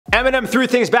Eminem threw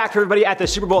things back for everybody at the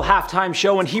Super Bowl halftime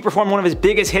show when he performed one of his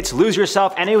biggest hits, Lose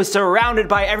Yourself, and he was surrounded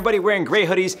by everybody wearing gray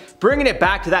hoodies, bringing it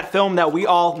back to that film that we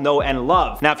all know and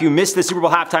love. Now, if you missed the Super Bowl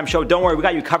halftime show, don't worry, we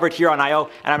got you covered here on IO,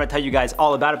 and I'm gonna tell you guys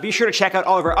all about it. Be sure to check out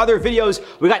all of our other videos.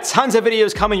 We got tons of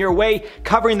videos coming your way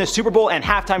covering the Super Bowl and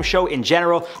halftime show in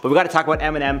general, but we gotta talk about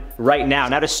Eminem right now.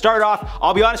 Now, to start off,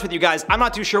 I'll be honest with you guys, I'm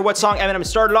not too sure what song Eminem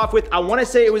started off with. I wanna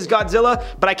say it was Godzilla,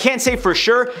 but I can't say for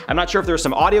sure. I'm not sure if there were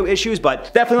some audio issues,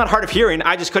 but definitely not hard of hearing.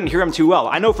 I just couldn't hear him too well.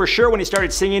 I know for sure when he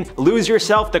started singing Lose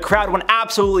Yourself, the crowd went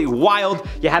absolutely wild.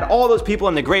 You had all those people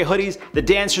in the gray hoodies, the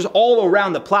dancers all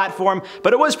around the platform,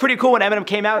 but it was pretty cool when Eminem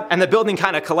came out and the building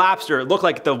kind of collapsed, or it looked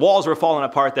like the walls were falling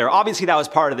apart there. Obviously that was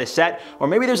part of the set, or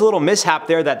maybe there's a little mishap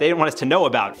there that they didn't want us to know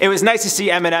about. It was nice to see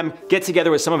Eminem get together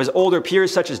with some of his older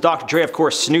peers such as Dr. Dre, of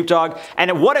course, Snoop Dogg,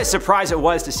 and what a surprise it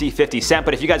was to see 50 Cent.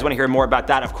 But if you guys want to hear more about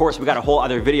that, of course, we got a whole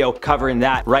other video covering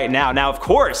that right now. Now, of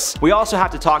course, we also have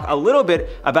to talk a little bit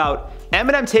about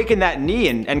Eminem taking that knee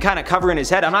and kind of covering his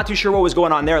head. I'm not too sure what was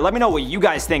going on there. Let me know what you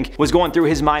guys think was going through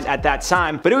his mind at that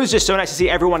time. But it was just so nice to see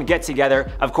everyone get together.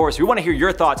 Of course, we want to hear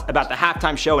your thoughts about the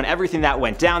halftime show and everything that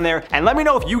went down there. And let me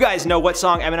know if you guys know what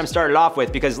song Eminem started off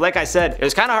with, because like I said, it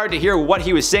was kind of hard to hear what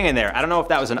he was singing there. I don't know if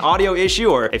that was an audio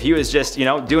issue or if he was just, you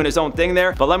know, doing his own thing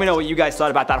there. But let me know what you guys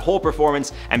thought about that whole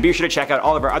performance, and be sure to check out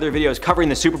all of our other videos covering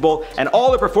the Super Bowl and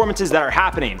all the performances that are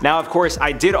happening. Now, of course,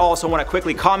 I did also want to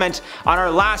quickly comment on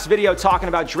our last video talking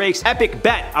about Drake's epic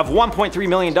bet of $1.3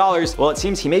 million. Well, it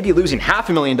seems he may be losing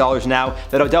 $500,000 now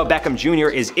that Odell Beckham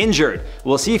Jr. is injured.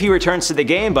 We'll see if he returns to the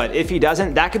game, but if he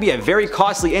doesn't, that could be a very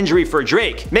costly injury for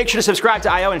Drake. Make sure to subscribe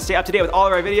to IO and stay up to date with all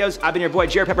of our videos. I've been your boy,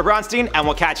 Jared Pepper Bronstein, and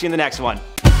we'll catch you in the next one.